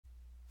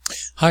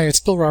Hi,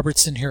 it's Bill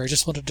Robertson here. I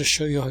just wanted to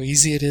show you how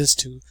easy it is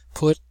to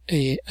put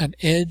an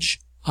Edge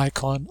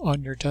icon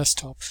on your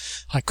desktop.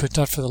 I could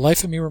not for the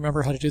life of me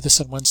remember how to do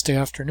this on Wednesday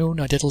afternoon.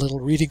 I did a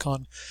little reading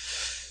on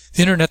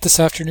the internet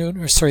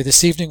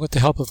this evening with the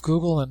help of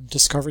Google and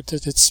discovered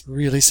that it's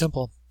really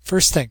simple.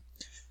 First thing,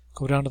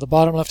 go down to the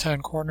bottom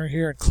left-hand corner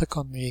here and click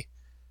on the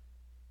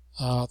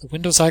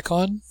Windows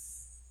icon,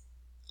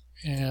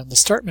 and the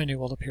Start menu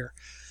will appear.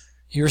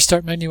 Your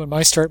Start menu and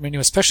my Start menu,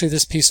 especially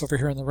this piece over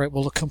here on the right,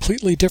 will look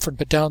completely different,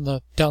 but down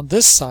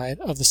this side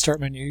of the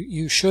Start menu,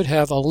 you should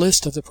have a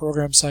list of the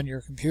programs on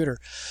your computer.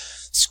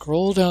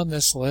 Scroll down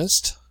this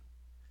list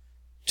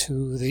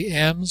to the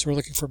M's. We're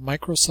looking for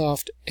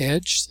Microsoft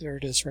Edge. There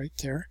it is right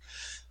there.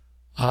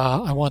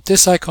 I want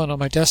this icon on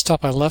my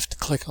desktop. I left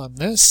click on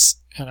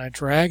this, and I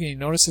drag, and you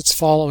notice it's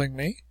following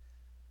me.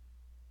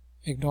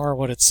 Ignore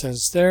what it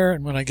says there,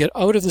 and when I get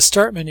out of the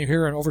Start menu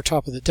here and over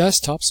top of the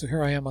desktop, so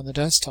here I am on the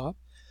desktop,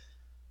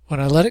 when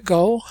I let it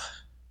go,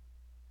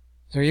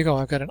 there you go.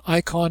 I've got an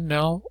icon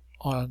now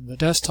on the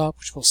desktop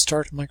which will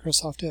start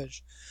Microsoft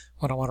Edge.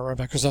 When I want to run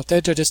Microsoft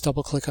Edge, I just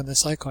double click on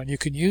this icon. You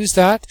can use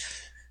that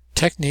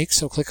technique,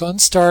 so click on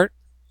Start,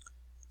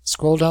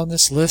 scroll down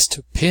this list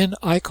to pin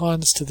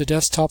icons to the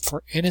desktop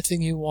for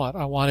anything you want.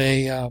 I want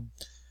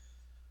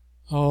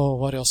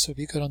what else would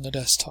be good on the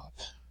desktop?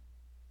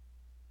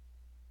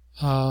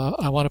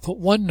 I want to put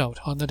OneNote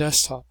on the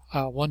desktop.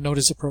 OneNote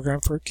is a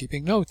program for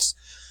keeping notes.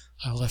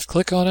 I left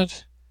click on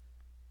it.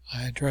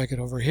 I drag it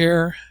over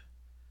here,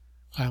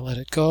 I let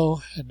it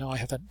go, and now I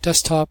have a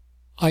desktop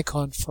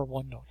icon for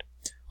OneNote.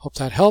 Hope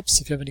that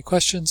helps. If you have any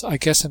questions, I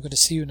guess I'm going to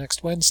see you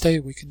next Wednesday.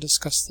 We can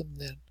discuss them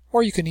then,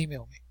 or you can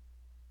email me.